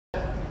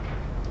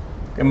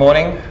Good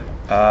morning.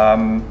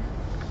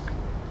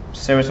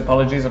 Serious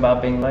apologies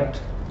about being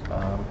late.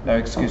 No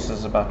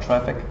excuses about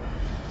traffic.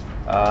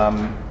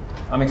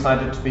 I'm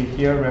excited to be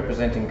here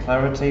representing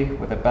Clarity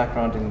with a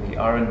background in the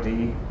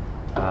R&D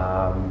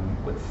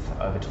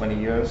with over 20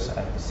 years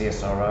at the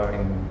CSIRO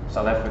in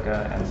South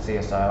Africa and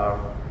CSIR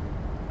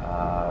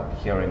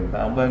here in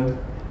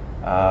Melbourne.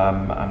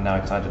 I'm now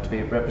excited to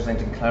be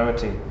representing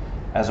Clarity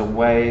as a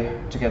way,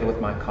 together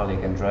with my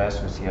colleague Andreas,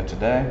 who's here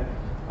today,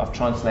 of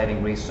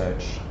translating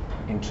research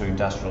into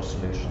industrial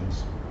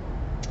solutions.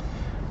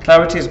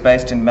 Clarity is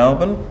based in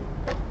Melbourne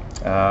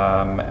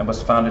and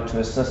was founded to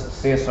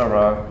assist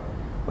CSIRO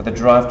with a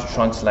drive to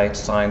translate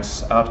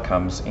science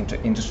outcomes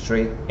into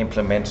industry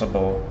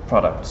implementable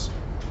products,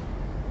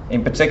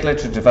 in particular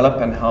to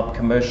develop and help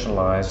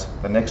commercialize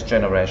the next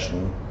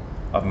generation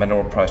of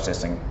mineral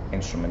processing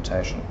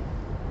instrumentation.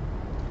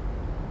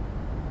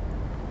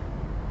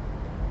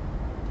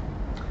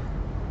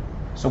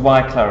 So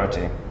why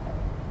Clarity?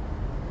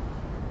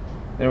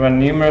 There are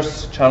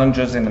numerous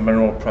challenges in the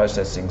mineral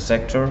processing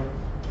sector,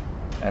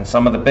 and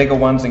some of the bigger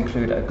ones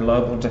include a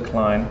global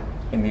decline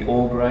in the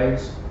ore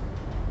grades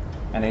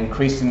and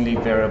increasingly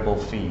variable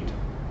feed.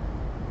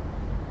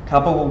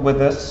 Coupled with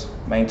this,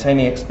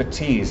 maintaining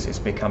expertise is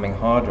becoming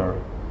harder,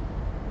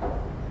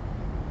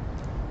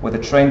 with a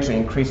trend to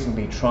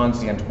increasingly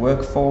transient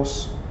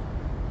workforce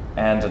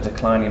and a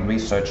decline in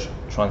research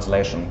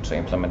translation to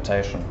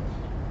implementation.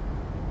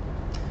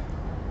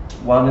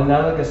 While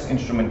analogous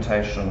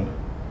instrumentation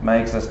may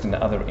exist in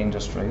other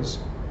industries,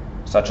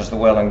 such as the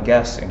oil and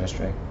gas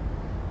industry,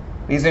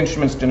 these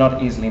instruments do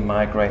not easily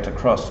migrate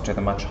across to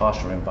the much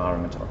harsher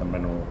environment of the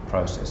mineral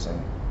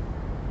processing.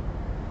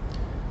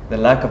 The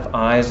lack of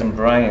eyes and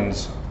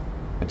brains,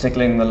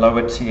 particularly in the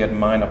lower tiered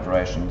mine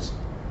operations,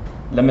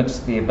 limits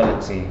the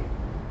ability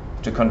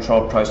to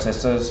control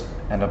processes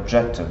and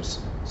objectives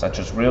such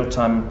as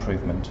real-time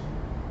improvement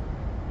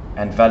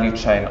and value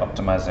chain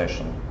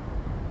optimization.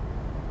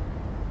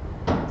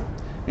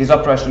 These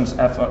operations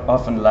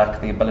often lack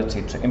the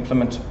ability to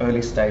implement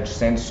early-stage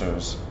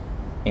sensors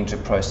into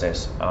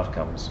process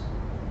outcomes.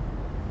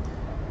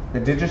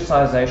 The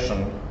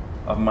digitization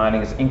of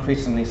mining is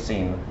increasingly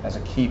seen as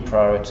a key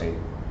priority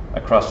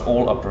across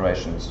all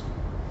operations,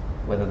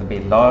 whether they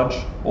be large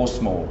or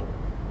small,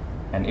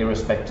 and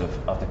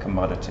irrespective of the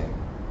commodity.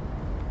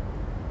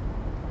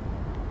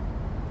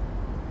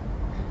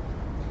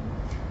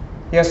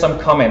 Here are some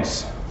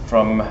comments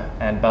from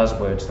and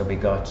buzzwords that we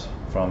got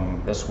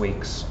from this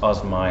week's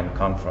AusMine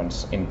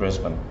conference in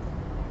Brisbane.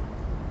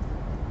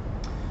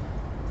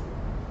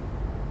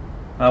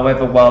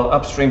 However, while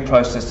upstream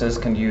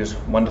processors can use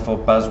wonderful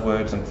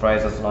buzzwords and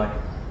phrases like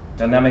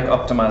dynamic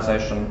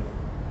optimization,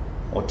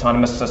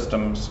 autonomous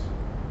systems,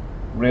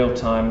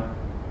 real-time,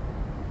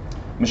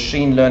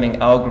 machine learning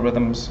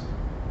algorithms,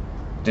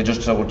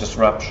 digital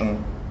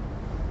disruption,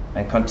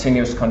 and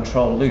continuous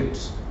control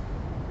loops,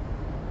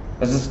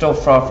 this is still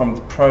far from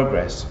the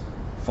progress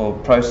for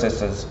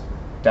processes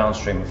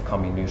downstream of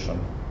comminution.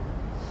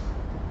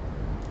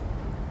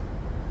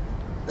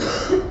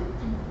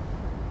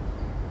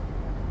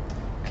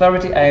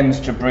 Clarity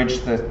aims to bridge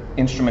the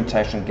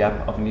instrumentation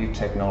gap of new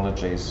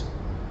technologies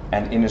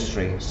and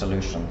industry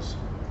solutions.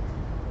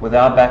 With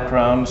our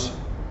backgrounds,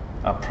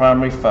 our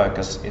primary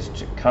focus is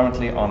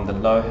currently on the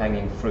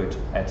low-hanging fruit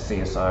at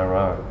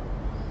CSIRO.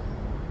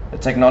 The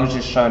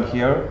technologies shown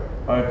here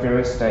are at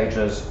various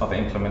stages of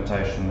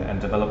implementation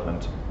and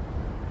development,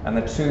 and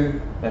the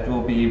two that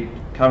we'll be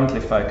currently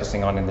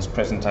focusing on in this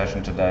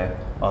presentation today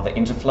are the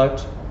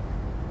Interfloat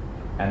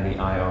and the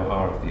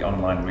IOR, the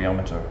online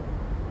rheometer.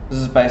 This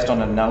is based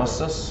on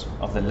analysis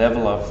of the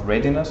level of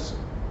readiness,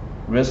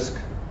 risk,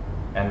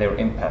 and their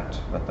impact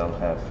that they'll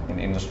have in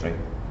industry.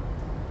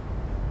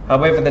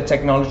 However, the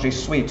technology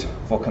suite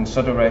for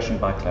consideration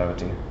by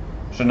Clarity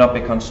should not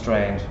be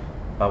constrained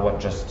by what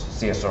just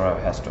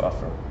CSIRO has to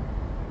offer.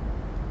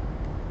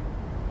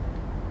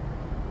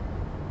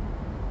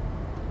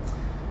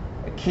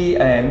 A key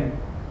aim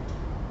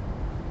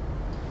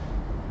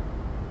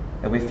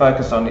that we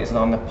focus on is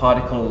on the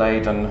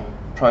particle-laden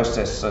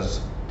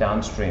processes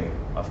downstream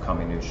of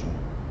comminution.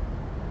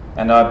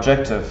 And our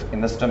objective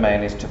in this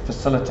domain is to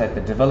facilitate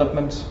the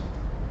development,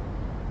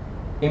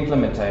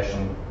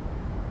 implementation,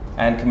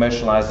 and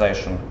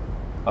commercialization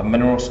of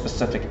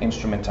mineral-specific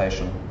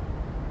instrumentation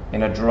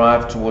in a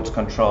drive towards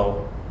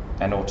control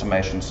and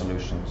automation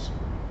solutions.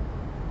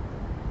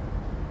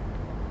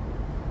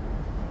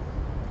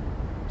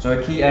 So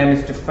a key aim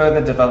is to further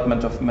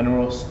development of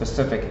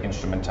mineral-specific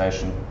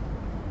instrumentation,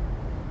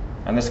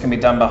 and this can be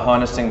done by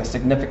harnessing the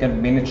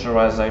significant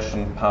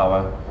miniaturization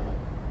power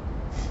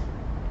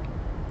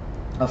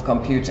of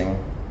computing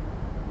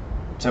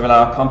to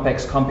allow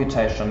complex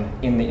computation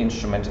in the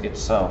instrument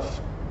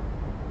itself,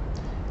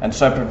 and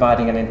so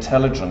providing an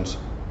intelligent,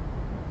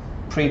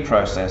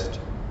 pre-processed,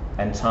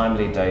 and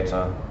timely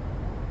data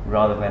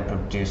rather than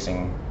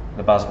producing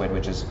the buzzword,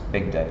 which is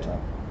big data.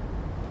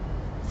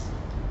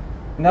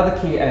 Another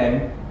key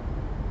aim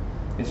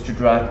is to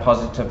drive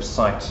positive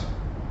site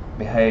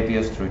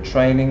behaviors through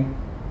training,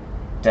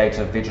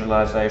 data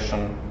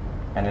visualization,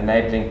 and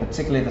enabling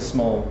particularly the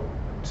small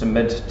to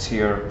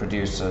mid-tier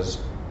producers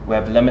who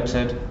have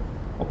limited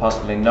or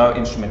possibly no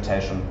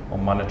instrumentation or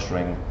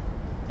monitoring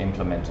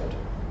implemented.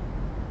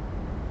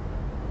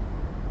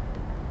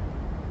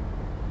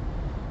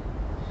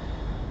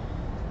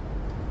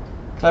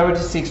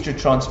 Clarity seeks to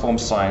transform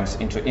science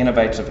into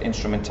innovative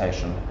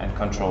instrumentation and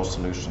control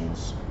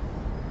solutions,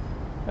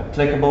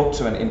 applicable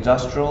to an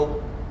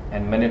industrial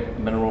and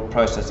mineral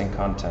processing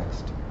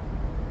context.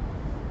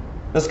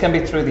 This can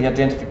be through the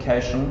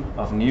identification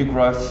of new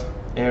growth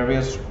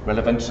areas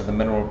relevant to the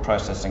mineral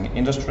processing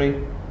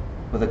industry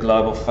with a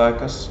global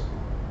focus,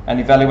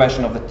 and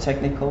evaluation of the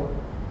technical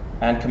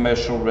and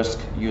commercial risk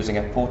using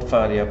a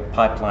portfolio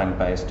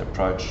pipeline-based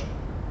approach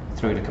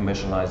through to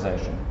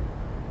commercialization.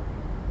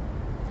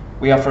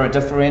 We offer a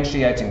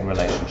differentiating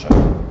relationship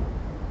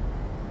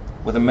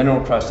with the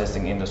mineral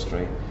processing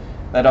industry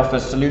that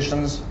offers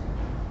solutions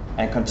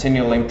and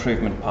continual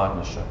improvement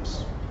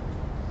partnerships.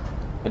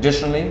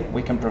 Additionally,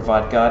 we can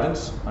provide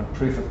guidance on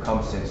proof of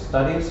concept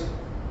studies,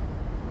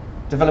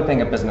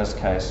 developing a business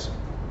case,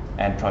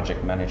 and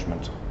project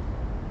management.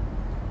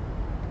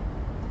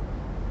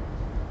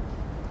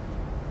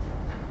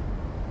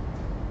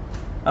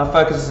 Our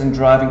focus is in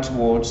driving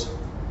towards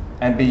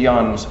and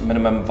beyond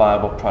minimum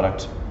viable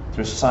product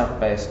through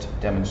site-based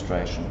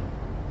demonstration.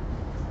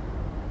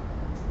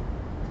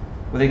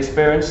 With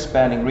experience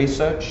spanning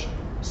research,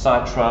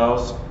 site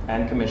trials,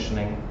 and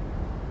commissioning,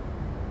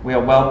 we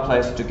are well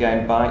placed to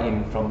gain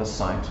buy-in from the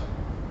site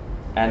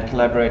and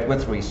collaborate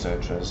with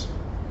researchers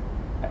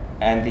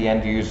and the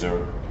end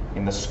user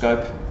in the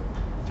scope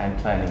and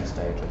planning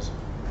stages.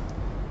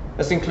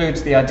 This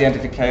includes the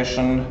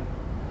identification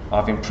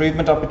of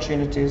improvement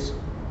opportunities,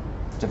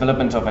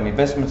 development of an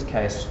investment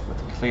case with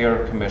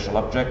clear commercial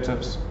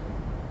objectives,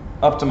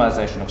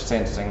 optimization of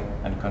sensing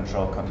and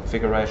control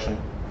configuration,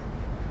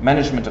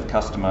 management of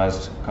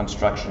customized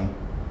construction,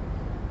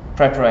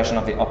 preparation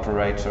of the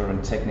operator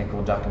and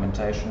technical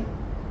documentation,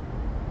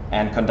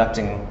 and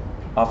conducting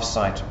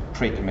off-site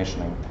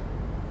pre-commissioning.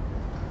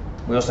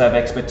 We also have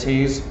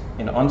expertise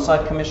in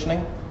on-site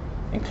commissioning,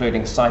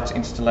 including site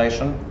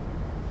installation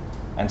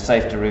and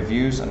safety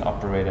reviews and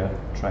operator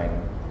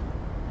training.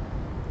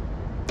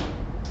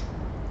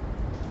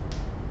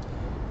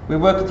 We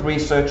work with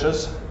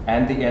researchers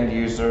and the end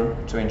user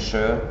to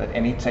ensure that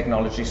any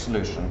technology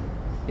solution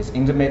is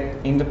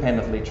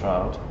independently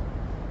trialed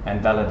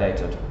and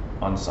validated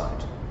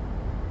on-site.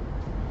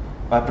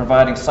 By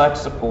providing site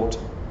support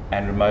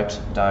and remote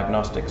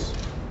diagnostics,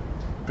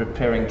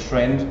 preparing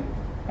trend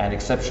and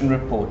exception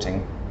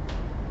reporting,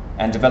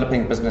 and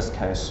developing business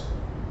case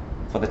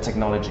for the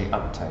technology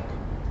uptake.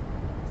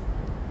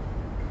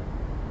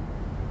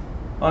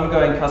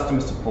 Ongoing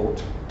customer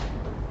support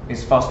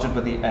is fostered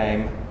with the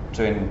aim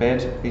to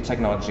embed the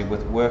technology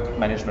with work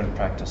management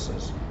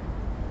practices,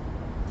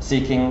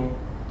 seeking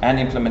and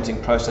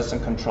implementing process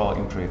and control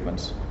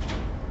improvements,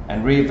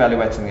 and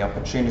re-evaluating the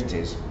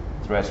opportunities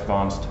through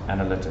advanced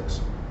analytics.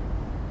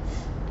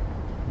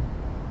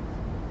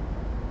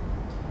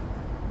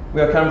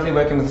 We are currently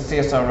working with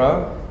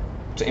CSRO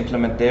to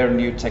implement their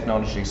new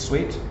technology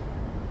suite.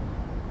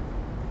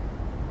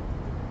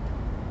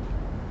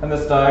 And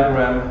this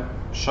diagram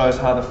shows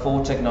how the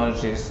 4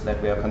 technologies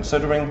that we are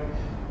considering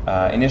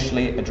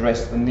initially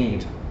address the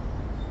need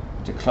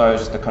to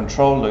close the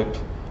control loop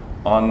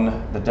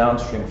on the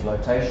downstream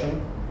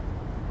flotation,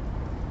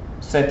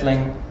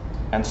 settling,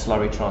 and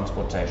slurry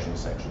transportation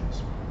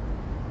sections.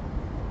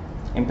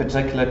 In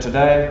particular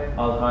today,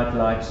 I'll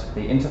highlight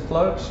the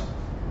interfloat,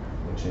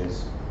 which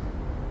is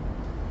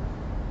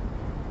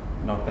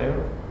not there,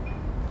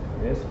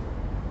 there it is,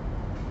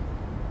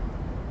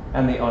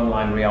 and the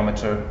online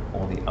rheometer,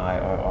 or the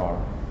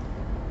IOR.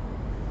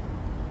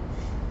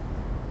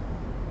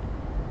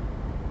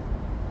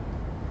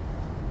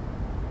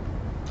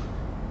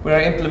 We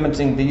are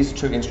implementing these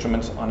 2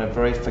 instruments on a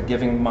very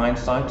forgiving mine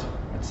site.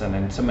 It's an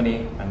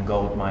antimony and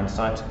gold mine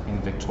site in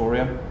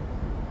Victoria,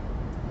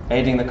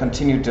 aiding the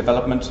continued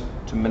development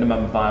to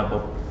minimum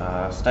viable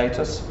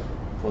status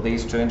for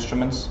these 2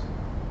 instruments.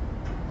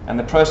 And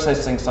the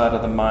processing side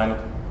of the mine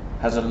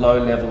has a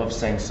low level of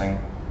sensing,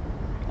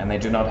 and they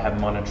do not have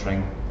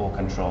monitoring or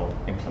control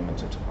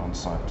implemented on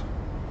site.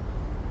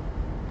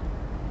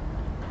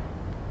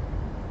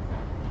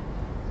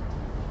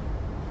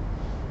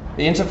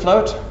 The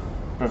interfloat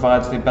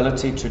provides the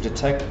ability to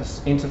detect this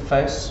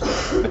interface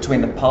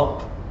between the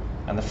pulp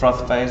and the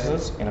froth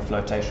phases in a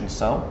flotation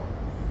cell.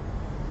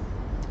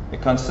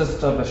 It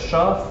consists of a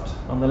shaft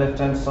on the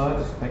left-hand side,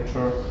 this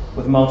picture,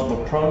 with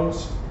multiple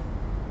prongs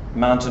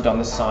mounted on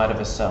the side of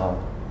a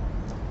cell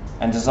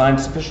and designed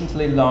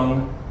sufficiently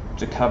long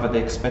to cover the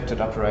expected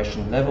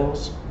operation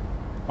levels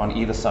on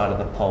either side of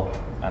the pulp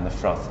and the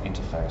froth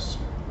interface.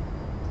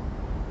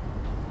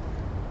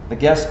 The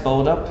gas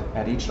buildup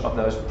at each of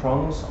those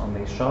prongs on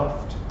the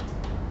shaft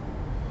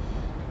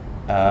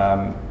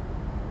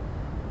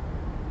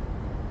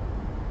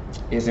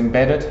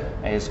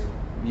is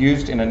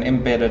used in an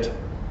embedded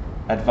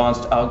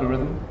advanced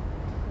algorithm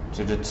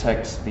to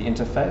detect the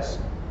interface,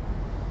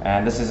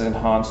 and this is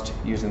enhanced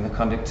using the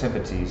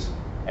conductivities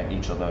at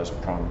each of those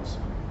prongs.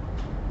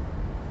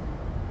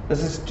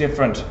 This is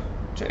different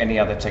to any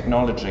other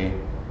technology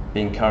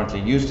being currently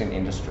used in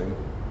industry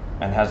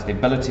and has the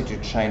ability to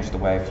change the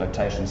way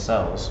flotation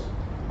cells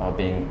are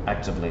being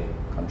actively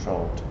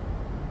controlled.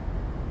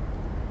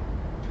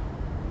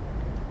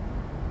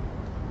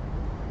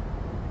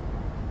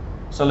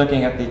 So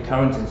looking at the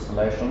current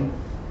installation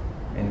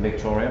in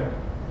Victoria,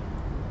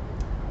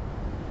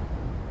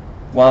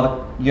 while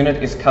the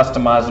unit is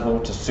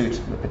customizable to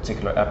suit the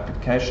particular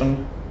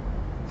application,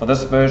 for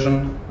this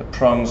version the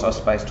prongs are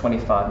spaced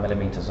 25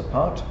 millimeters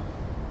apart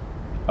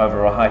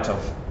over a height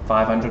of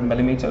 500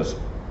 millimeters.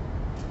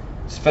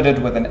 It's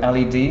fitted with an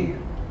LED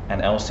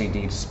and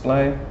LCD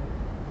display,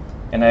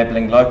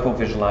 enabling local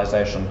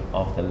visualization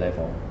of the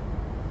level.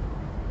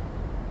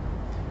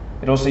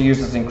 It also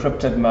uses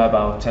encrypted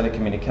mobile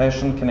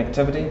telecommunication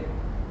connectivity,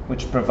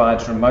 which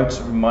provides remote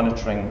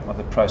monitoring of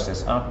the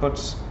process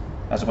outputs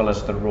as well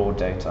as the raw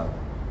data.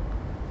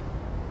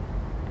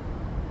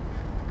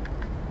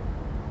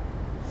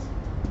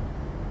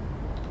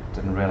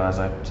 Didn't realize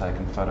I'd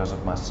taken photos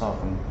of myself,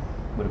 and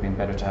would have been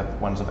better to have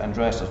ones of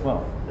Andreas as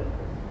well.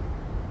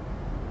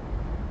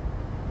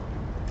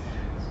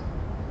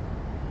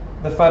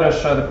 The photos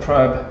show the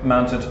probe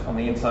mounted on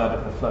the inside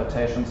of the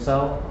flotation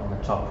cell on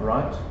the top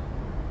right,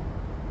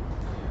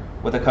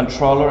 with a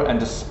controller and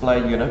display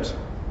unit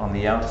on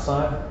the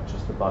outside, which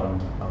is the bottom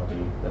of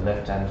the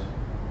left-hand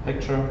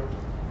picture.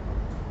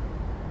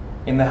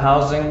 In the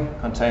housing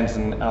contains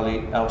an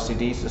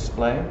LCD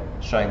display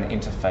showing the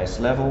interface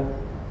level,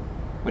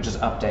 which is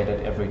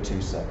updated every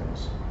 2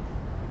 seconds.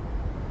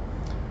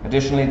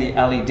 Additionally, the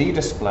LED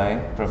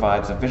display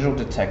provides a visual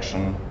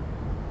detection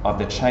of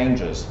the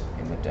changes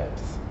in the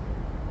depth.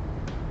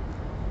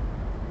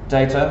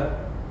 Data,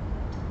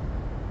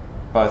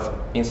 both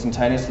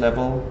instantaneous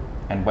level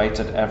and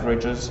weighted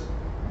averages,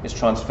 is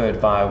transferred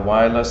via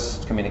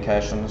wireless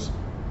communications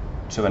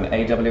to an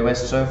AWS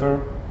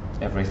server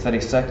every 30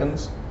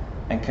 seconds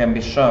and can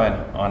be shown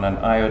on an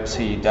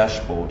IoT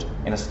dashboard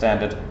in a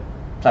standard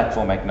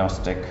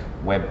platform-agnostic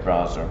web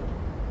browser.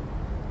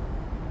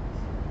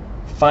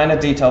 Finer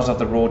details of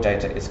the raw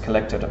data is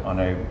collected on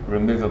a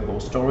removable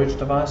storage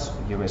device,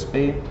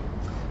 USB,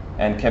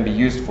 and can be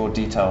used for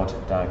detailed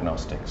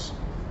diagnostics.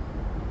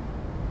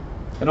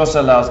 It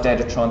also allows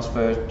data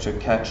transfer to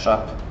catch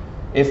up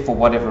if, for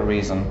whatever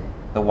reason,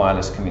 the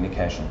wireless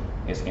communication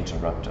is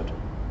interrupted.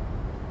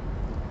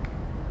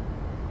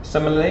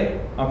 Similarly,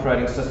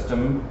 operating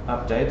system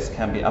updates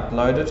can be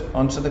uploaded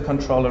onto the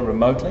controller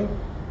remotely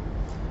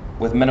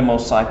with minimal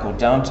cycle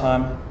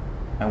downtime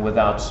and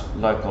without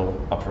local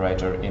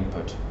operator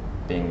input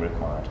being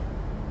required.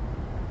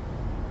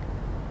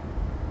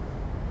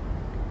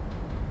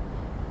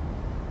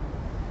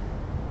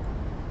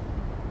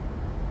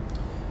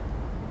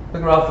 The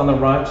graph on the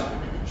right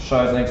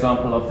shows an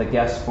example of the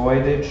gas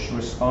voidage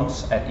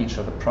response at each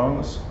of the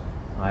prongs.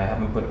 I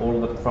haven't put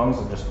all of the prongs,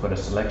 I've just put a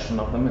selection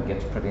of them. It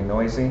gets pretty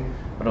noisy,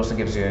 but also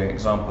gives you an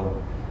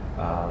example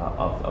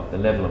of the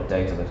level of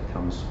data that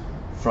comes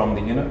from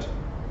the unit.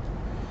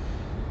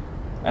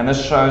 And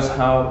this shows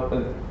how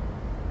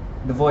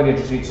the voidage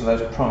at each of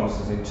those prongs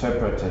is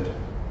interpreted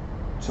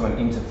to an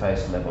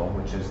interface level,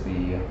 which is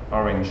the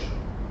orange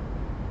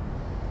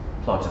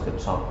plot at the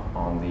top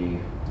on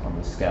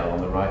the scale on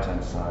the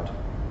right-hand side.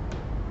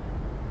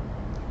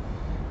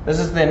 This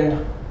is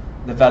then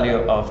the value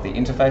of the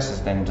interface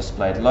is then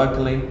displayed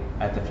locally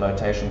at the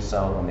flotation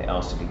cell on the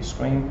LCD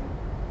screen.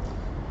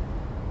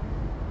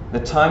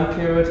 The time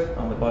period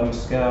on the bottom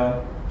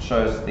scale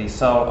shows the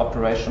cell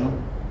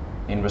operation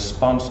in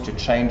response to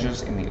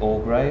changes in the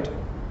ore grade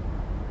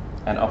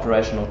and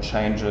operational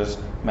changes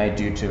made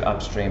due to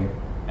upstream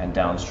and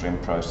downstream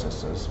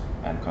processes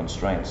and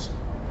constraints.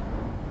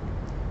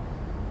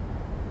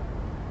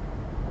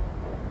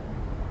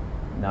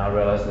 Now I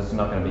realize this is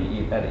not going to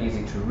be that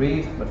easy to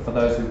read, but for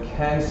those who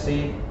can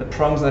see, the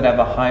prongs that have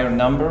a higher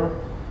number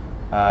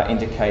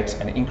indicate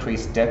an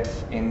increased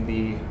depth in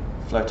the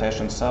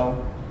flotation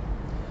cell.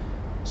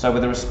 So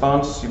with the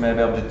response, you may be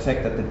able to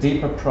detect that the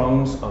deeper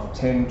prongs of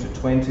 10 to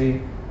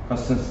 20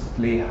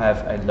 consistently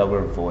have a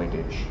lower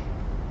voidage.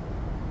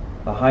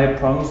 The higher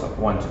prongs of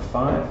 1 to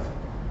 5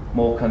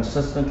 more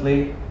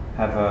consistently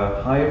have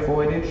a higher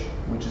voidage,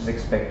 which is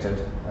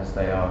expected as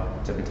they are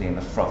typically in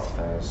the froth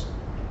phase.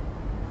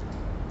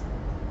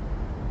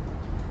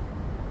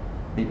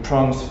 The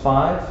prongs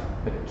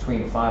 5,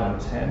 between 5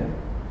 and 10,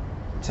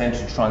 tend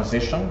to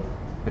transition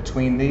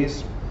between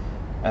these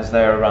as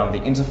they are around the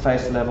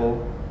interface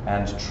level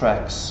and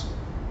tracks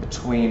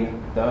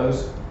between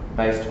those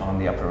based on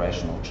the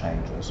operational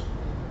changes.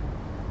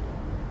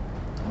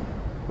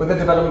 With the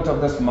development of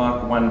this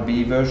Mark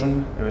 1B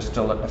version, there is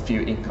still a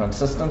few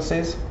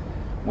inconsistencies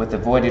with the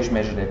voidage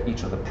measured at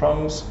each of the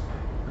prongs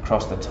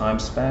across the time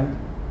span.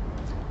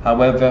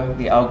 However,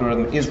 the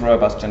algorithm is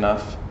robust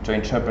enough to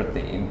interpret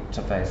the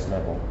interface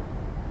level.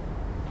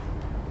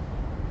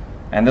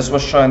 And this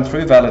was shown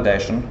through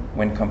validation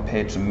when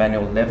compared to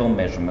manual level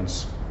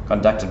measurements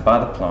conducted by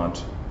the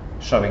plant,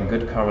 showing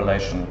good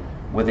correlation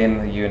within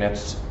the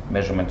unit's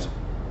measurement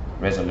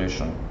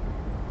resolution.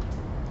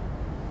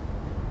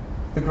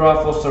 The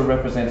graph also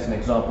represents an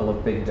example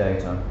of big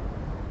data.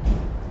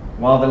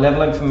 While the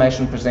level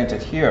information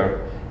presented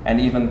here, and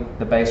even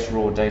the base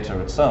raw data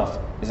itself,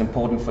 is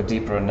important for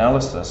deeper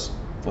analysis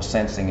for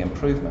sensing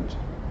improvement,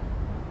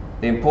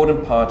 the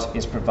important part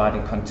is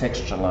providing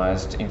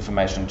contextualized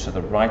information to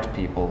the right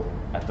people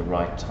at the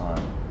right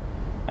time.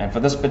 And for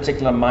this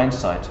particular mine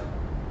site,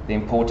 the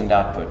important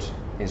output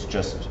is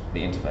just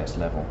the interface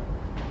level.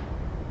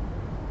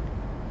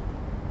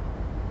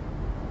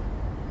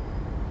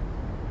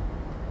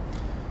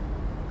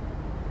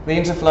 The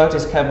interfloat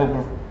is capable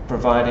of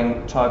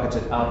providing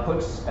targeted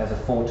outputs as a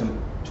 4 to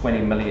 20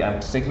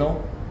 milliamp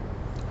signal.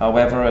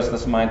 However, as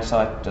this mine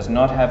site does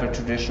not have a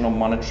traditional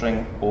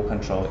monitoring or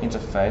control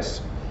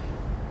interface,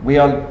 we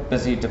are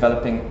busy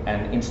developing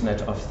an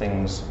Internet of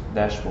Things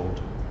dashboard.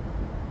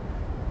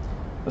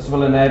 This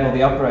will enable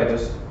the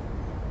operators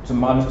to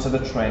monitor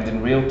the trend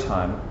in real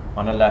time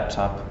on a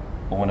laptop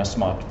or on a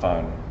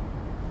smartphone.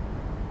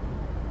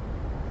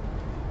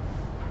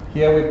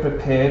 Here we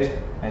prepared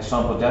a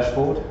sample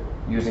dashboard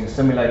using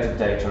simulated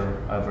data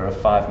over a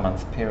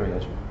 5-month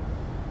period.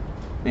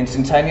 The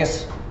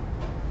instantaneous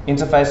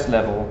interface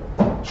level,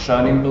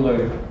 shown in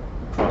blue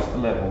across the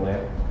level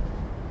there,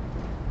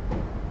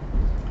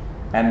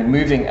 and the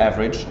moving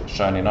average,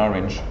 shown in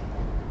orange,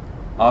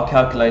 are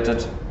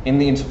calculated in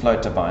the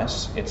interfloat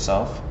device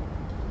itself,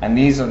 and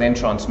these are then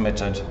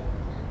transmitted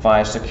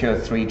via secure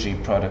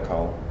 3G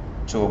protocol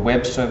to a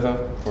web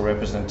server for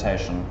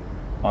representation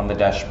on the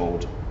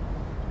dashboard,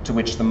 to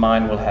which the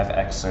mine will have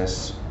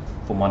access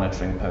for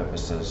monitoring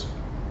purposes.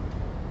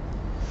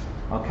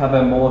 I'll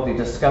cover more of the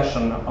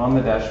discussion on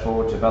the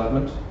dashboard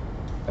development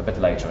a bit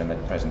later in the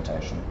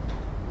presentation.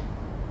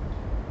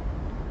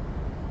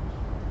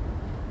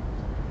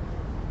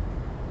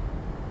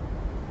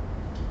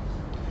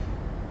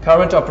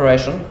 Current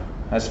operation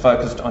has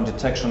focused on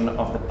detection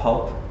of the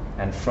pulp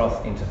and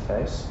froth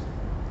interface,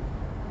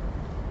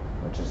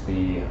 which is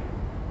the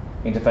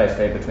interface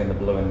there between the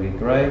blue and the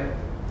grey,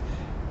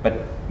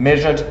 but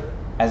measured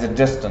as a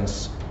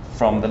distance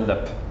from the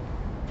lip.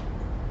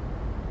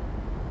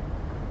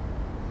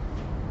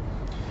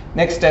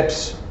 Next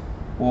steps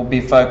will be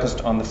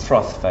focused on the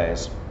froth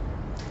phase,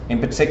 in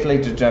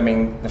particular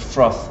determining the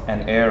froth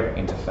and air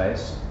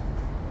interface,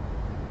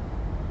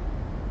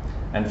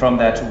 and from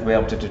that we'll be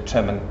able to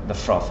determine the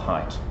froth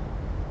height.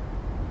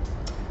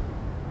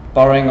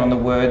 Borrowing on the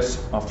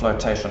words of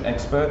flotation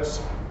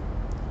experts,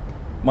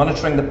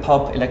 monitoring the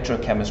pulp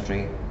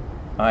electrochemistry,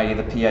 i.e.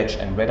 the pH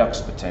and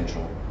redox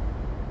potential,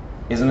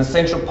 is an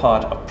essential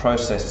part of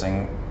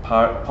processing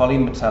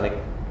polymetallic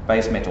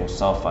base metal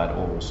sulfide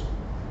ores.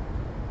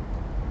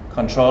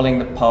 Controlling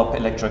the pulp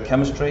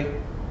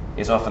electrochemistry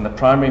is often the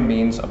primary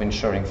means of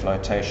ensuring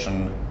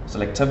flotation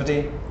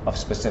selectivity of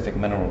specific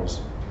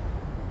minerals.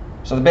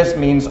 So the best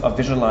means of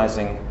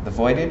visualizing the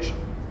voidage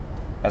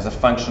as a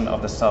function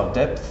of the cell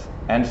depth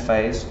and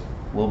phase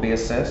will be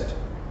assessed,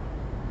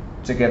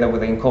 together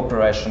with the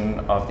incorporation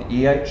of the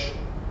EH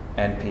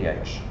and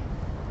pH.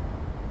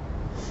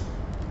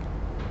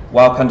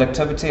 While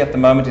conductivity at the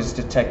moment is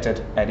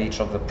detected at each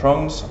of the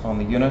prongs on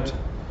the unit,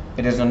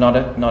 it is not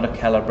a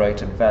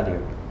calibrated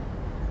value,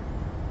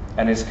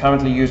 and is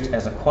currently used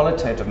as a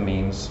qualitative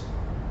means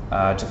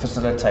to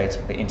facilitate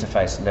the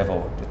interface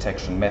level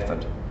detection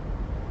method.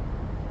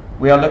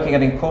 We are looking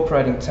at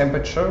incorporating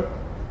temperature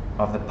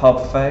of the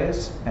pulp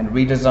phase and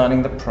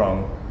redesigning the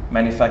prong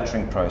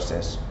manufacturing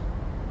process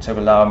to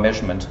allow a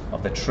measurement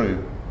of the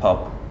true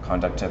pulp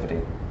conductivity.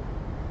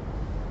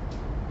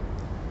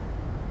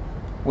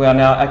 We are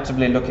now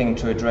actively looking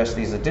to address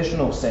these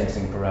additional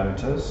sensing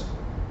parameters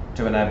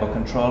to enable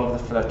control of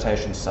the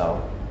flotation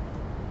cell,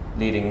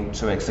 leading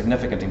to a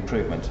significant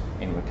improvement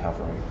in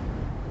recovery.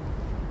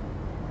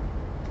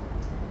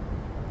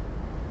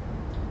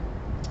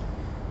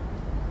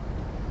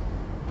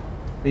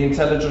 The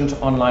Intelligent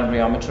Online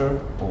Rheometer,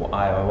 or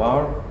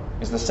IOR,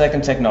 is the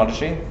second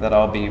technology that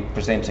I'll be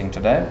presenting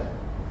today.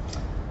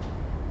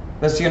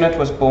 This unit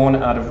was born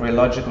out of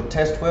rheological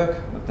test work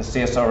that the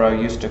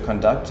CSIRO used to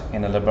conduct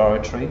in a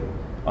laboratory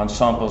on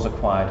samples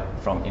acquired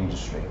from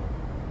industry.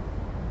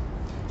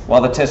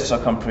 While the tests are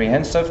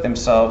comprehensive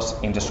themselves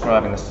in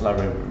describing the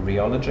slurry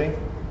rheology,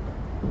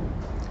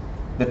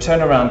 the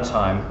turnaround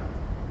time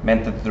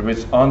meant that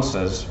the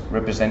answers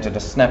represented a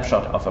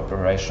snapshot of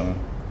operation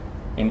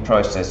in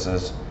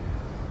processes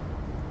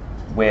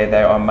where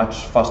there are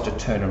much faster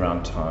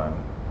turnaround time.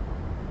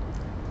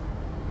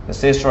 The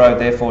CSIRO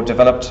therefore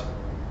developed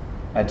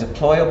a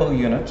deployable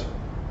unit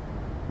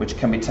which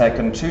can be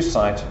taken to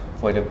site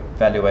for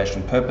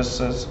evaluation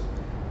purposes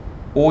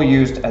or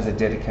used as a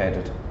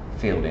dedicated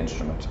field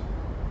instrument.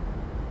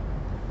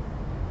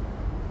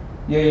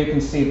 Here you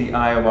can see the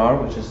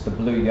IOR, which is the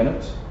blue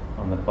unit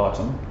on the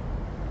bottom.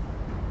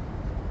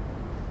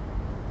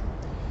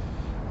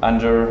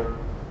 Under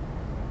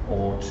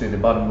or to the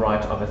bottom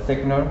right of a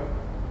thickener,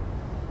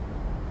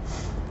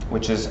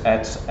 which is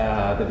at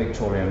the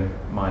Victorian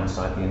mine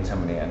site, the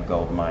antimony and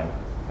gold mine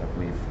that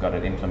we've got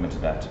it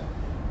implemented at.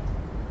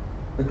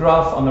 The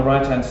graph on the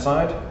right hand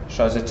side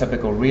shows a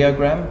typical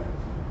rheogram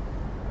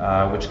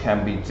which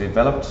can be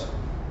developed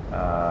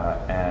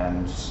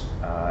and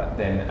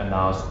then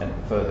allows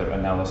further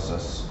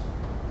analysis.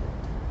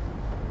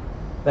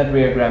 That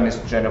rheogram is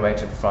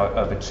generated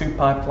over 2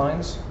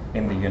 pipelines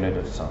in the unit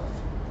itself.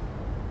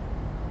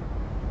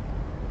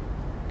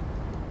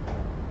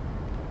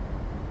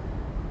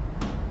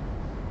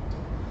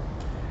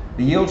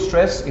 The yield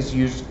stress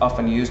is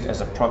often used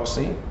as a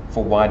proxy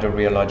for wider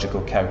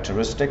rheological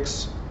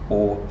characteristics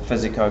or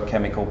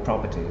physico-chemical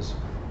properties.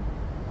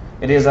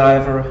 It is,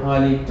 however,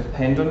 highly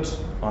dependent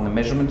on the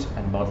measurement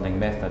and modeling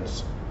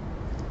methods.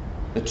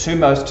 The 2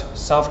 most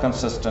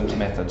self-consistent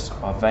methods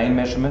are vane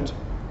measurement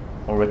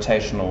or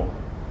rotational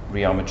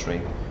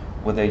rheometry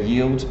with a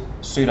yield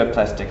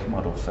pseudoplastic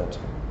model fit.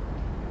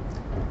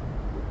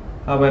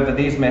 However,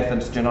 these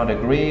methods do not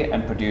agree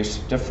and produce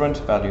different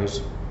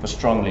values for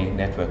strongly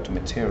networked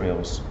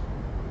materials,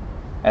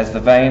 as the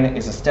vane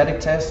is a static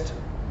test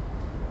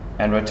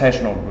and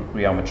rotational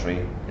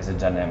rheometry is a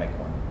dynamic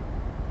one.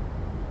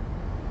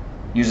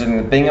 Using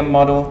the Bingham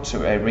model to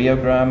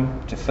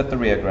fit the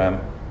rheogram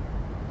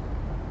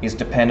is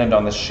dependent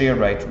on the shear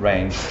rate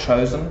range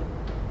chosen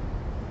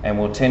and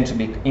will tend to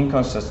be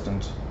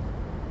inconsistent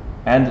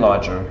and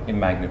larger in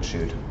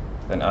magnitude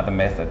than other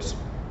methods.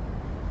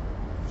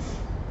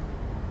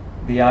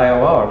 The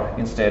IOR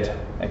instead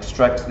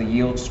extracts the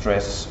yield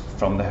stress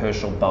from the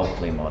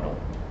Herschel-Bulkley model.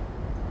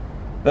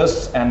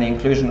 This and the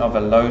inclusion of a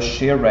low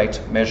shear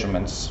rate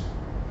measurements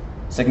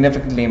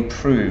significantly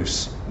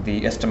improves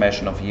the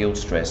estimation of yield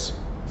stress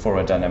for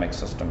a dynamic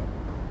system.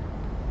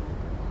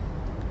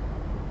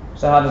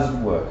 So how does it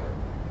work?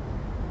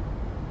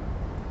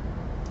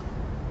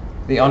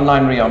 The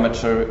online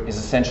rheometer is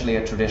essentially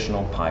a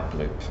traditional pipe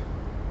loop.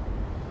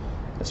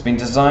 It's been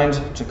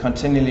designed to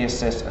continually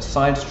assess a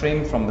side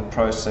stream from the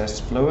process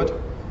fluid,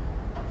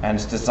 and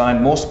it's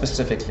designed more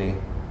specifically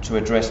to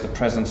address the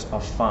presence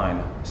of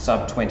fine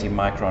sub-20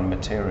 micron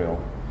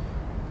material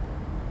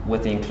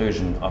with the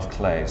inclusion of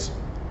clays,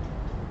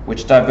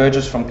 which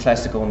diverges from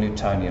classical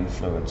Newtonian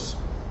fluids.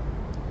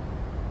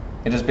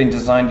 It has been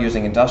designed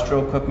using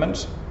industrial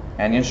equipment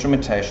and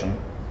instrumentation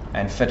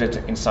and fitted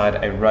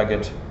inside a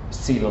rugged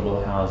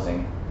sealable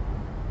housing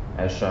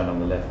as shown on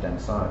the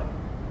left-hand side.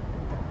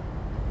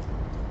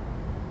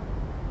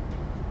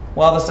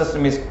 While the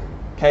system is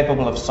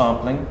capable of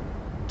sampling,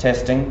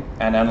 testing,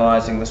 and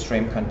analyzing the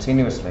stream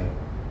continuously,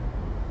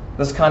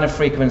 this kind of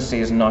frequency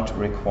is not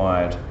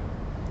required,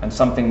 and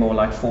something more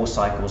like 4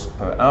 cycles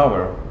per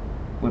hour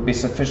would be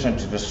sufficient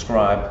to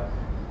describe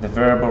the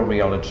variable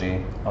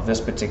rheology of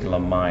this particular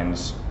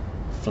mine's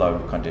flow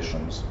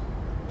conditions.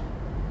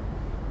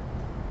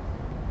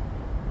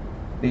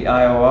 The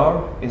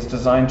IOR is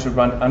designed to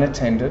run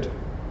unattended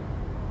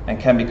and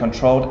can be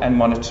controlled and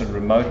monitored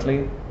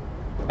remotely,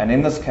 and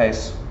in this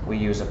case we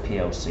use a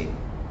PLC.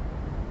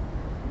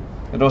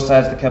 It also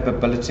has the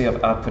capability of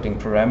outputting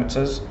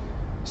parameters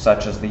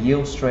such as the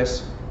yield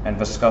stress and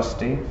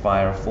viscosity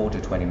via a 4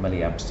 to 20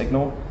 milliamp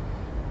signal,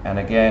 and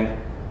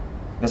again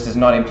this is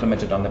not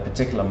implemented on the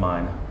particular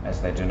mine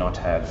as they do not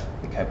have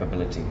the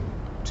capability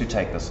to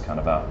take this kind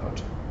of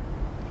output.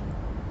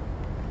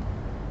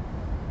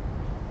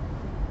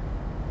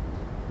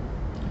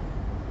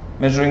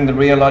 Measuring the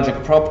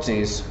rheologic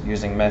properties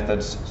using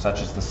methods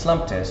such as the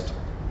slump test,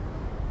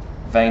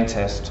 vane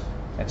test,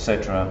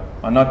 etc.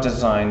 are not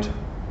designed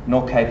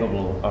nor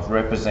capable of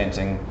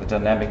representing the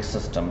dynamic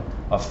system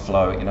of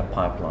flow in a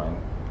pipeline,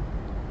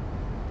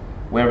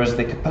 whereas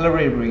the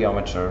capillary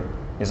rheometer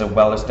is a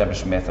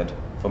well-established method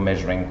for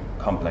measuring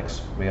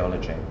complex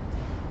rheology.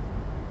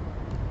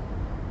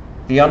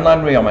 The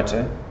online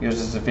rheometer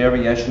uses a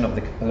variation of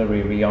the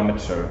capillary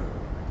rheometer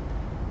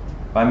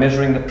by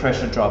measuring the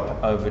pressure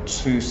drop over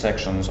 2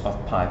 sections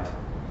of pipe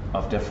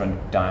of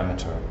different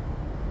diameter.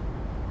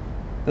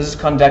 This is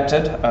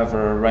conducted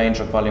over a range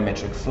of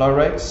volumetric flow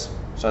rates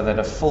so that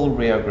a full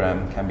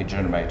rheogram can be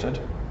generated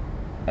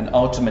and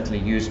ultimately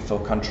used for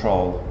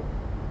control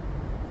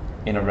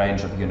in a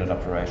range of unit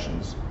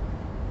operations.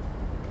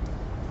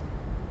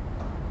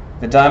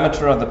 The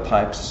diameter of the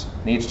pipes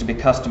needs to be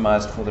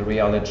customized for the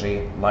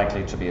rheology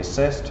likely to be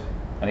assessed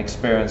and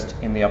experienced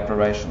in the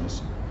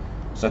operations.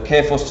 So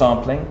careful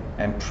sampling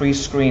and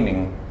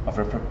pre-screening of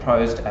a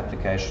proposed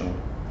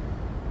application,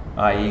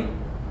 i.e.,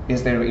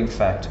 is there in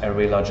fact a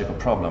rheological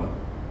problem,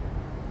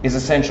 is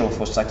essential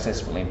for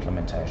successful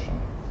implementation.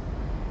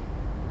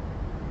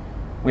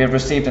 We have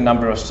received a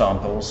number of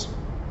samples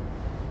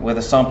where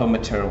the sample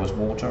material was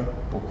water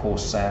or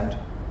coarse sand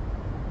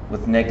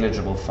with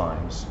negligible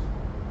fines,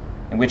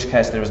 in which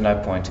case there is no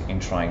point in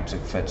trying to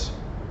fit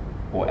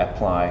or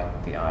apply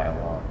the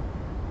IOR.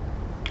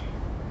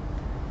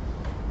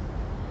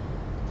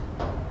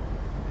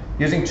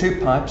 Using 2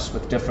 pipes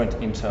with different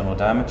internal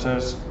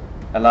diameters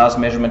allows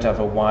measurement of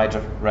a wide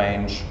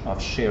range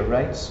of shear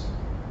rates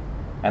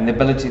and the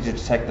ability to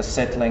detect the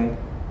settling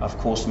of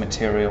coarse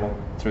material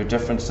through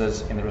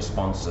differences in the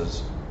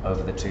responses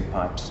over the 2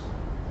 pipes.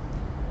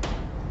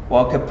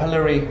 While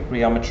capillary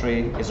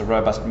rheometry is a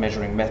robust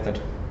measuring method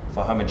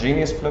for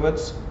homogeneous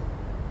fluids,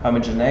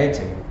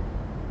 homogeneity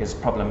is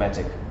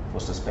problematic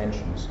for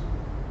suspensions.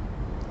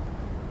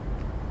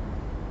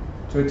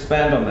 To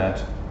expand on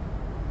that,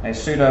 a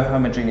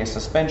pseudo-homogeneous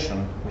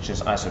suspension, which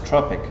is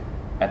isotropic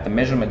at the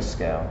measurement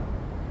scale,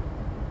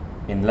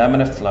 in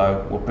laminar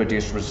flow will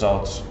produce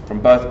results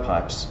from both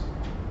pipes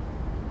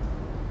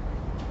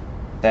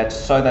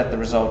so that the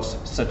results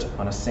sit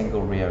on a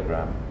single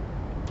rheogram.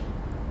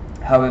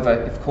 However,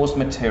 if coarse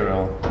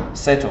material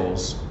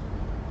settles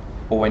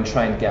or when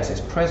trained gas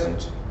is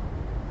present,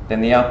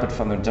 then the output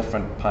from the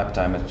different pipe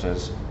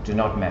diameters do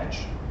not match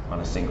on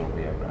a single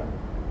rheogram.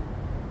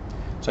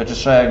 So to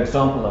show an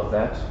example of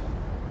that,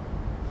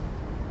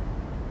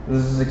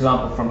 this is an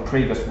example from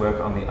previous work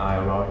on the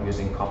IRR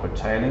using copper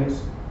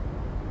tailings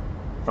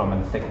from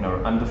a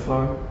thickener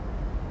underflow.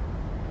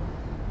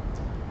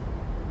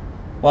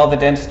 While the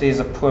density is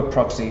a poor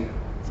proxy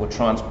for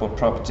transport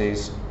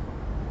properties,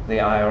 the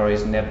IRR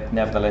is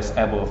nevertheless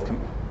able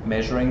of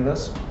measuring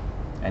this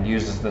and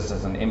uses this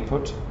as an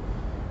input.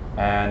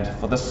 And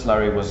for this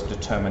slurry was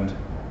determined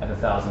at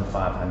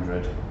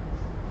 1,500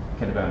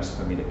 kilograms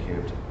per meter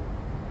cubed.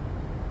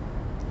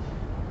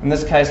 In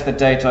this case, the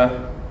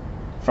data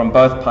from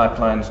both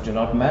pipelines do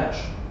not match.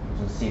 You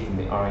can see from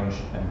the orange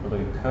and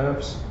blue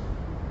curves,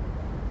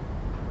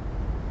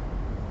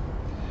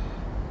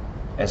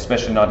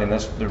 especially not in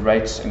the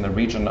rates in the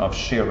region of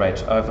shear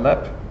rate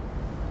overlap,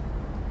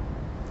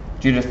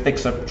 due to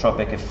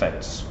thixotropic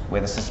effects where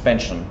the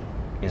suspension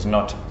is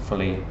not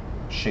fully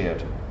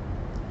sheared.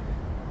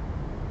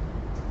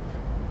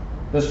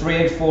 This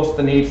reinforced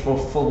the need for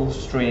full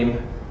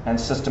stream and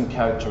system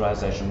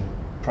characterization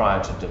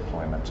prior to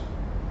deployment,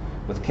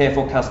 with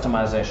careful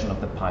customization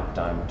of the pipe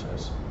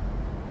diameters.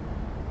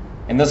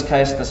 In this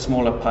case, the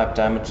smaller pipe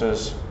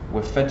diameters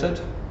were fitted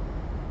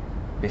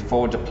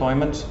before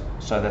deployment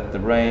so that the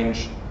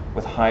range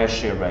with higher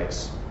shear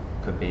rates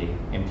could be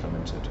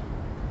implemented.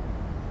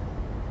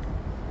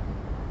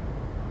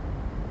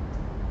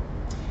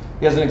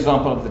 Here's an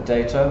example of the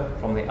data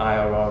from the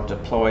IRR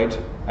deployed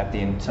at the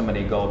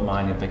antimony gold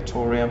mine in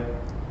Victoria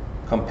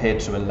compared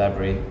to a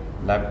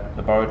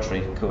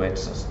laboratory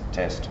Kuwait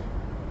test.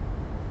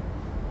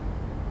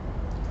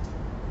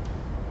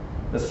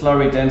 The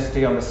slurry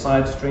density on the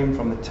side stream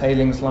from the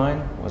tailings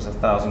line was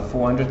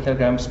 1,400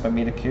 kilograms per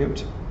meter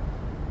cubed,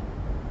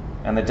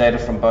 and the data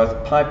from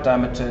both pipe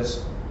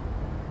diameters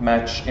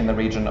match in the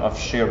region of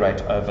shear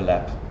rate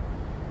overlap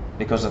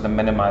because of the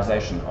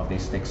minimization of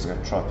these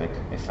thixotropic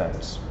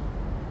effects.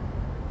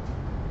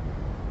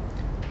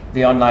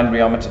 The online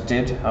rheometer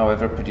did,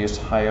 however, produce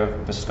higher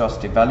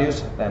viscosity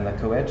values than the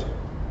Kuwait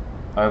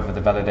over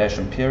the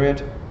validation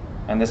period,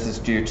 and this is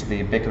due to the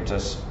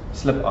ubiquitous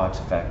slip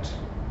artifact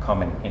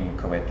common in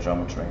Kuwait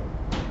geometry.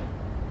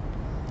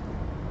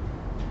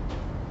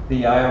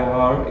 The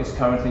IOR is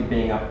currently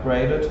being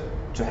upgraded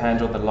to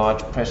handle the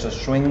large pressure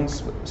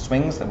swings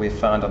that we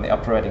found on the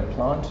operating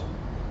plant,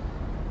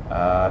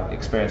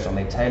 experienced on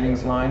the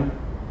tailings line,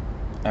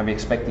 and we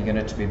expect the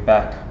unit to be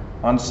back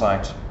on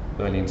site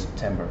early in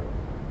September.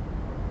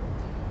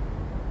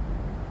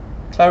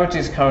 Clarity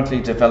is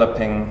currently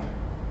developing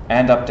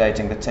and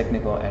updating the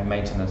technical and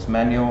maintenance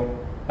manual,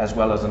 as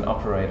well as an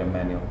operator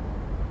manual,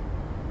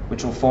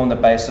 which will form the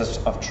basis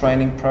of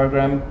training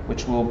program,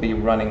 which will be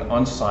running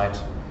on site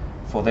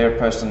for their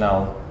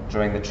personnel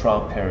during the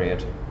trial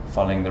period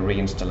following the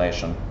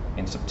reinstallation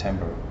in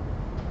September.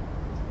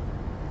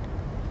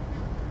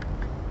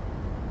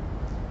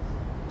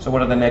 So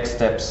what are the next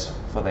steps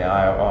for the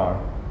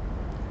IRR?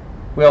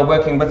 We are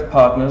working with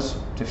partners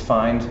to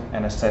find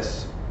and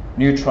assess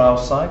new trial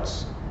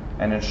sites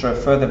and ensure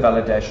further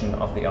validation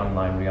of the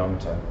online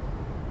rheometer.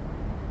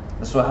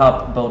 This will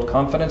help build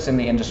confidence in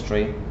the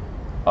industry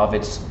of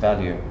its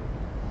value.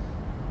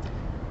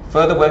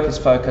 Further work is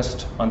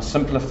focused on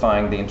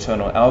simplifying the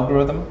internal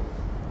algorithm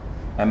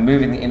and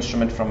moving the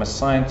instrument from a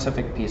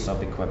scientific piece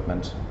of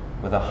equipment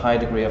with a high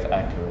degree of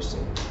accuracy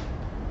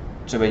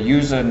to a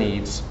user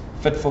needs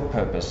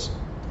fit-for-purpose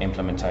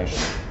implementation.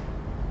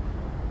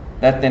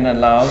 That then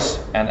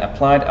allows an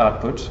applied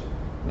output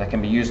that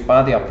can be used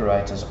by the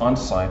operators on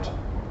site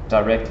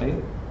directly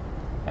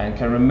and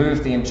can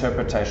remove the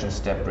interpretation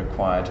step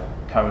required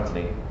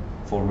currently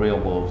for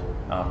real-world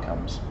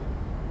outcomes.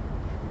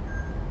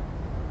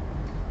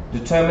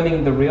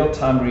 Determining the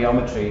real-time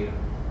rheometry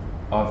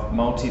of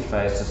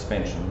multi-phase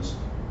suspensions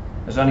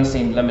has only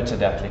seen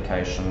limited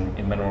application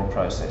in mineral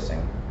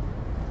processing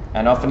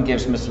and often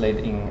gives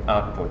misleading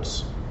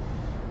outputs.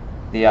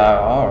 The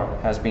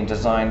IRR has been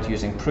designed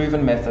using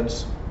proven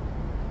methods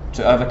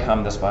to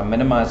overcome this by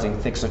minimizing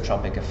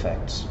thixotropic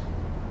effects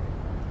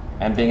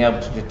and being able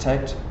to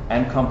detect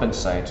and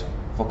compensate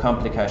for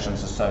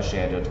complications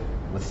associated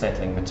with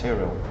settling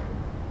material.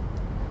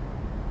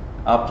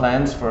 Our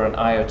plans for an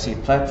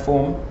IoT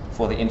platform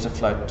for the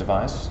Interfloat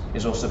device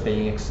is also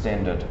being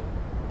extended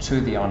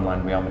to the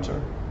online rheometer,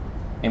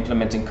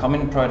 implementing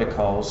common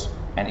protocols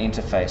and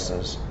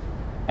interfaces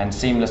and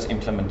seamless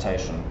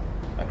implementation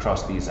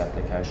across these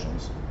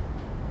applications.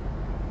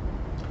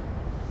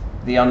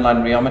 The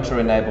online rheometer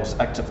enables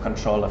active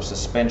control of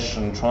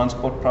suspension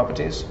transport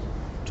properties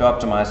to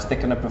optimize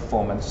thickener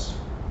performance,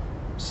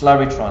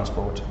 slurry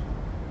transport,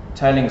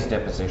 tailings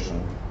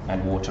deposition,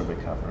 and water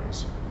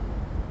recoveries.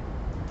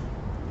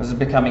 This is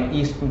becoming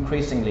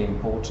increasingly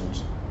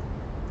important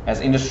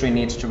as industry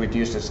needs to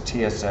reduce its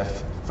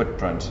TSF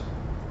footprint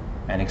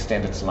and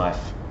extend its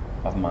life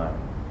of mine.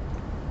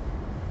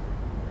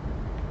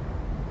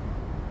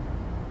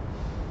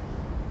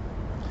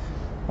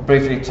 I'll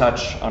briefly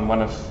touch on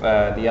one of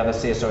the other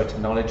CSO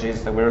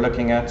technologies that we're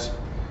looking at,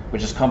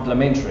 which is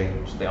complementary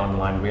to the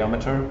online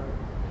rheometer.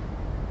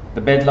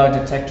 The bed load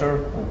detector,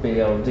 or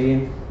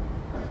BLD,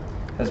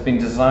 has been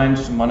designed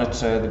to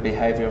monitor the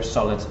behavior of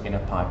solids in a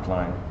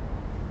pipeline,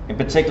 in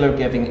particular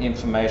giving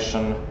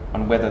information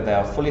on whether they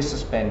are fully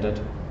suspended,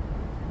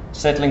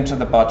 settling to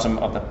the bottom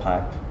of the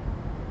pipe,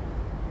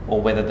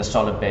 or whether the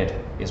solid bed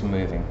is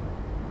moving.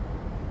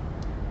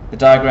 The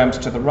diagrams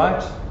to the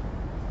right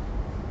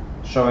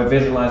show a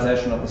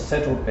visualization of the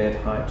settled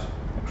bed height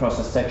across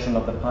a section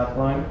of the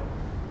pipeline,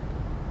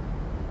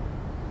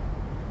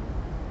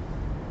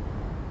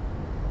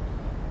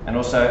 and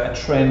also a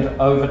trend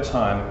over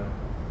time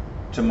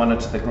to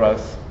monitor the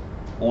growth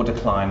or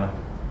decline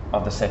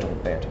of the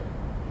settled bed.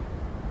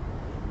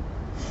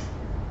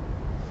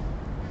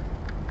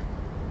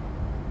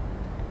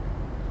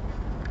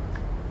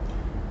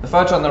 The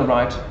photo on the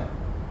right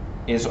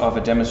is of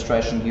a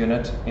demonstration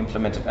unit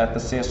implemented at the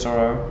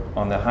CSRO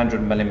on the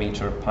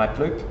 100mm pipe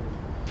loop,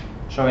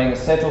 showing a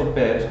settled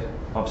bed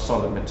of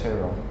solid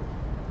material.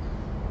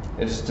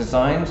 It is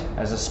designed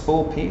as a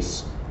spool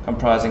piece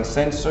comprising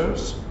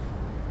sensors,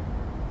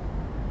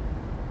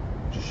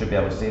 which you should be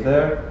able to see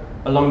there,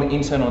 along the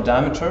internal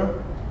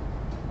diameter,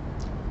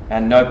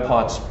 and no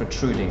parts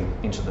protruding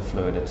into the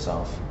fluid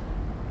itself.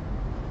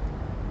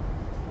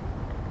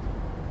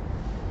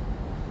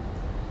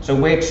 So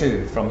where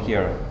to from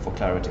here for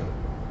clarity?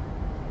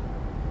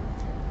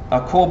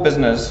 Our core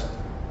business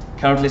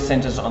currently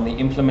centers on the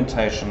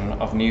implementation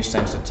of new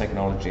sensor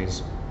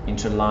technologies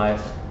into live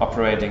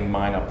operating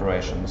mine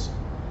operations,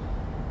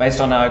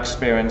 based on our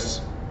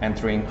experience and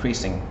through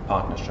increasing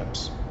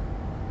partnerships.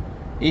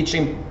 Each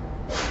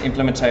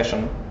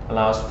implementation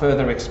allows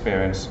further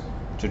experience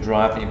to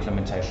drive the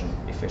implementation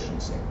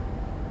efficiency.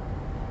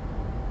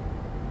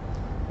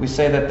 We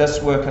say that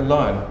this work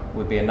alone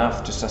would be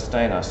enough to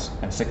sustain us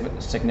and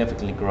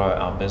significantly grow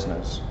our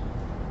business,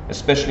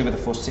 especially with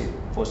the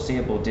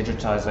foreseeable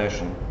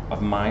digitization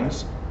of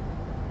mines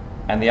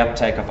and the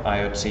uptake of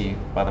IoT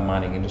by the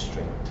mining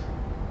industry.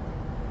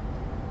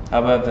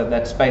 However,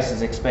 that space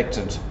is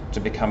expected to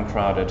become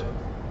crowded,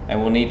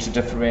 and we'll need to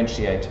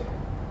differentiate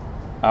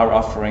our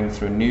offering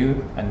through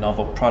new and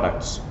novel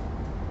products,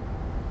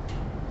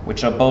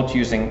 which are built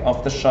using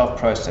off-the-shelf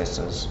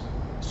processors,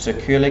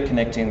 securely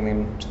connecting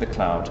them to the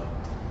cloud,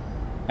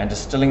 and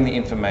distilling the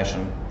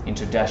information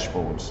into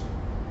dashboards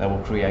that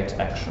will create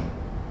action.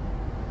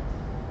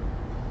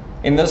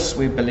 In this,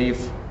 we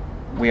believe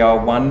we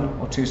are 1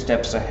 or 2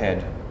 steps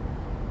ahead,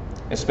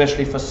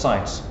 especially for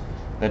sites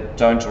that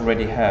don't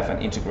already have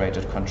an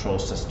integrated control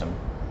system,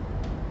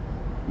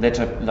 let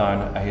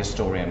alone a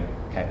historian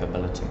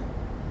capability.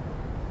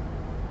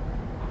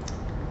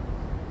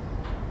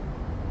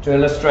 To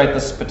illustrate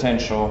this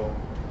potential,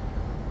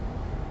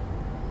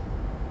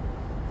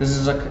 this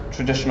is a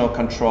traditional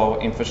control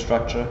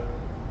infrastructure,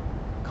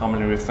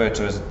 commonly referred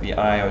to as the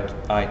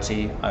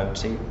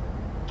IoT.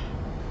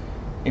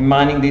 In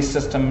mining, these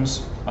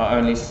systems are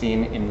only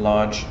seen in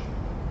large,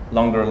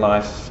 longer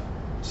life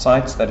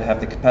sites that have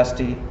the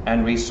capacity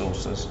and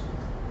resources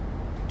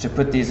to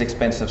put these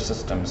expensive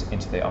systems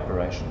into their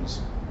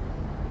operations.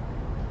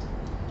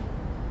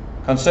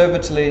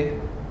 Conservatively,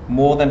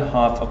 more than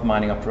half of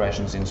mining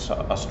operations in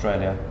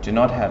Australia do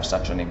not have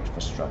such an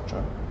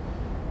infrastructure,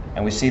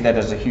 and we see that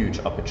as a huge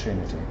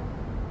opportunity.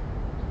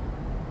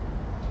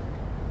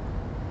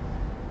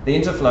 The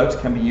Interfloat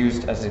can be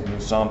used as an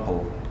example.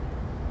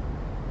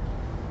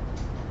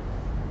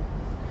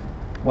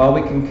 While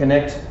we can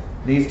connect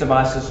these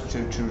devices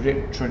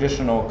to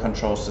traditional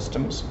control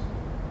systems,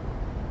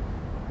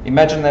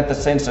 imagine that the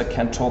sensor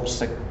can talk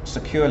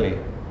securely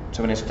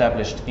to an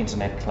established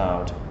internet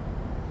cloud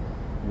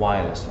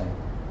wirelessly.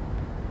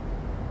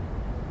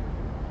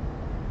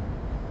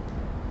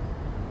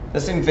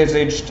 This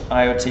envisaged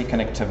IoT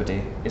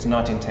connectivity is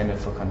not intended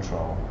for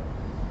control,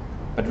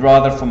 but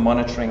rather for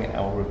monitoring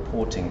or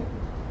reporting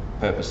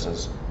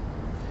purposes.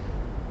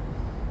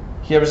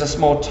 Here is a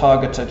small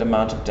targeted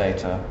amount of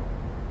data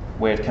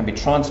where it can be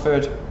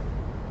transferred,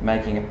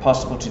 making it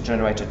possible to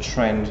generate a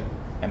trend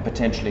and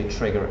potentially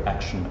trigger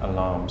action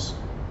alarms,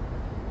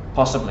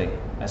 possibly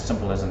as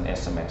simple as an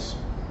SMS.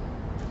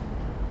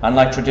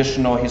 Unlike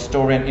traditional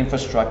historian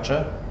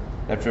infrastructure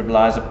that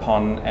relies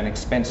upon an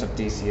expensive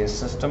DCS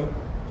system,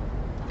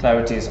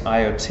 Clarity's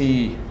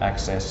IoT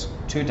access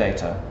to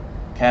data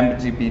can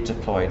be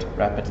deployed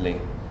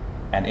rapidly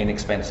and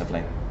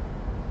inexpensively.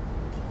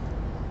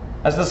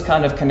 As this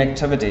kind of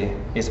connectivity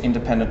is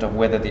independent of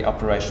whether the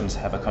operations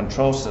have a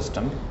control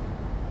system,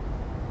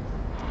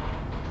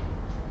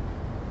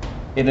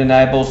 it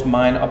enables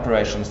mine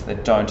operations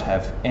that don't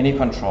have any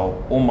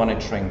control or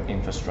monitoring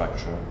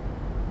infrastructure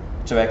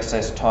to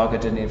access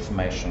targeted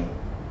information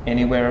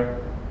anywhere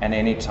and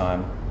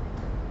anytime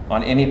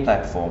on any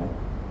platform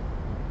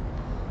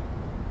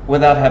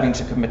without having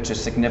to commit to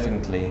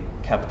significantly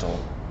capital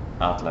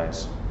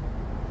outlays.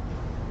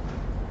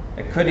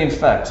 It could in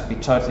fact be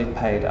totally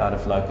paid out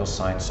of local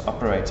sites'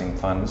 operating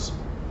funds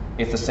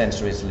if the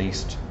sensor is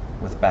leased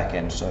with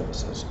back-end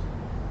services.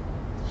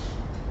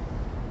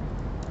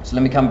 So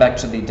let me come back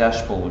to the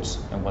dashboards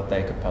and what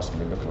they could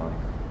possibly look like.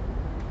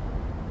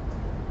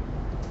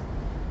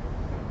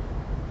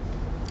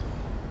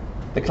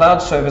 The cloud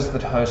service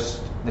that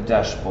hosts the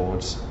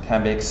dashboards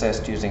can be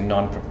accessed using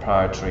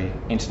non-proprietary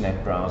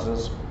internet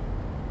browsers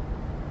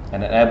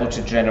and are able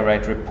to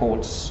generate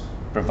reports,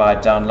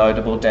 provide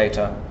downloadable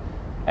data,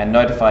 and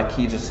notify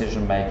key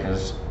decision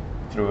makers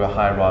through a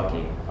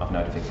hierarchy of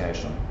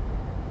notification.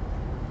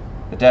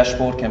 The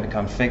dashboard can be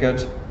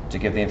configured to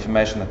give the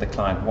information that the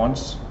client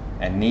wants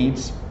and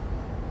needs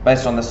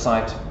based on the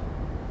site,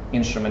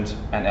 instrument,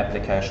 and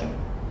application.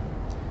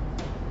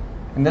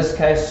 In this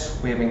case,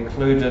 we have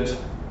included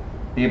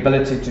the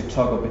ability to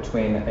toggle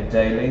between a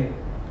daily,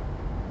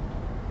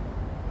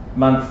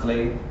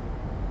 monthly,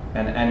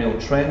 and annual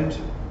trend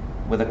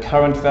with the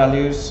current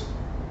values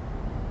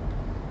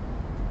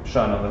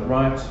shown on the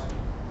right,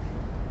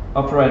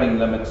 operating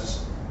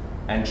limits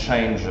and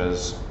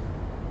changes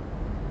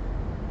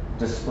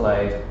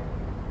displayed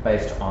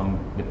based on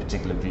the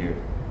particular view.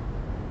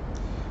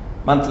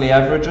 Monthly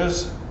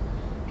averages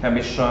can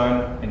be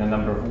shown in a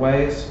number of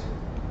ways,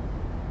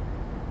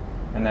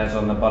 and as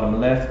on the bottom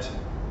left,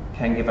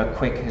 can give a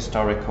quick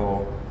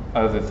historical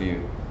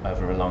overview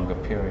over a longer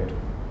period.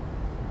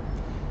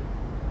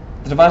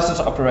 The device's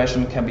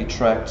operation can be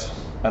tracked,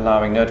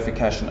 allowing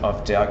notification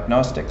of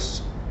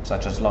diagnostics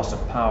such as loss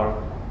of power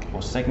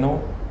or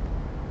signal,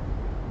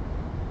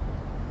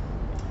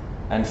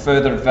 and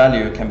further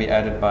value can be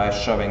added by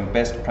showing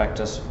best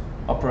practice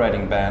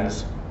operating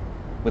bands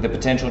with the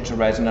potential to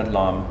raise an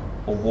alarm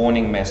or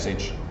warning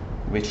message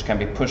which can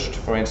be pushed,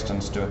 for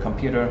instance, to a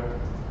computer,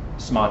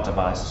 smart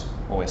device,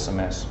 or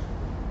SMS.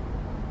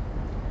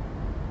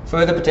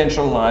 Further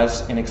potential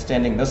lies in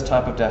extending this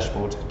type of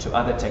dashboard to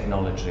other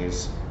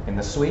technologies in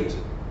the suite,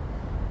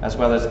 as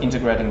well as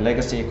integrating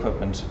legacy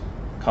equipment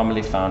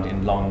commonly found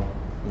in long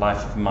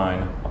life of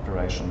mine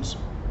operations.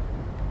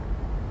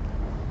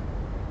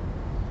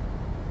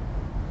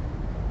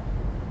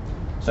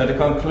 So to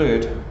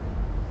conclude,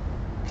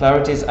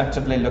 Clarity is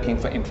actively looking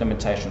for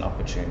implementation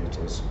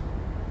opportunities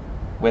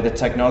where the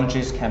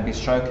technologies can be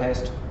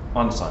showcased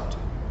on-site.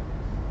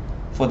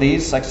 For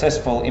these,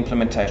 successful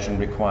implementation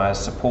requires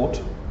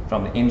support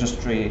from the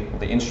industry or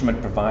the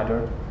instrument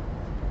provider,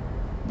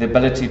 the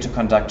ability to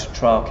conduct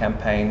trial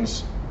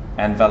campaigns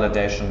and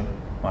validation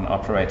on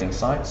operating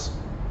sites,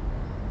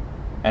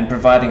 and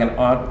providing an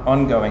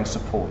ongoing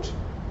support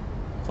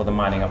for the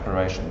mining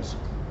operations.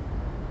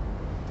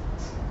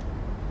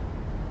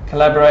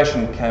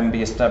 Collaboration can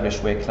be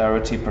established where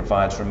Clarity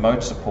provides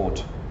remote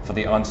support for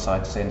the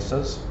on-site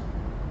sensors.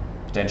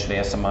 Potentially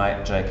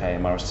SMI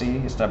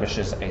JKMRC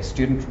establishes a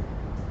student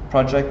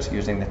project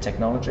using the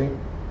technology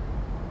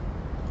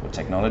or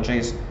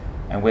technologies,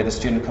 and where the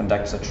student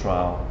conducts a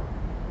trial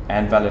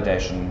and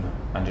validation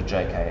under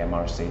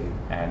JKMRC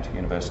and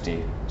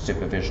university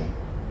supervision.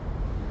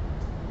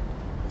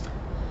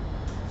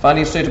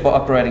 Finding suitable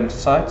operating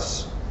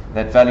sites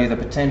that value the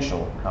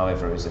potential,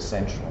 however, is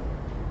essential.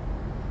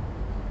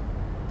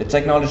 The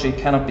technology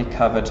cannot be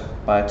covered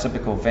by a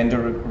typical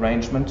vendor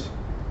arrangement,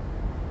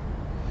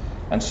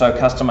 and so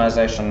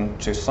customization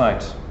to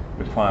site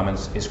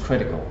requirements is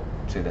critical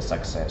to the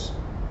success.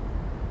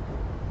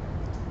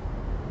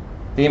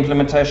 The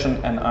implementation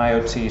and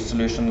IoT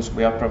solutions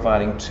we are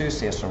providing to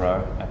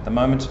CSRO at the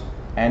moment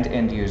and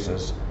end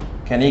users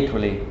can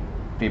equally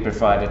be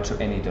provided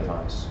to any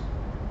device,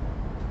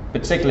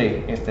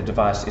 particularly if the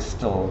device is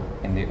still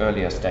in the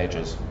earlier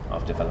stages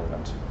of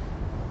development.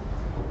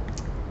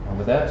 And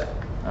with that,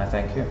 I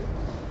thank you.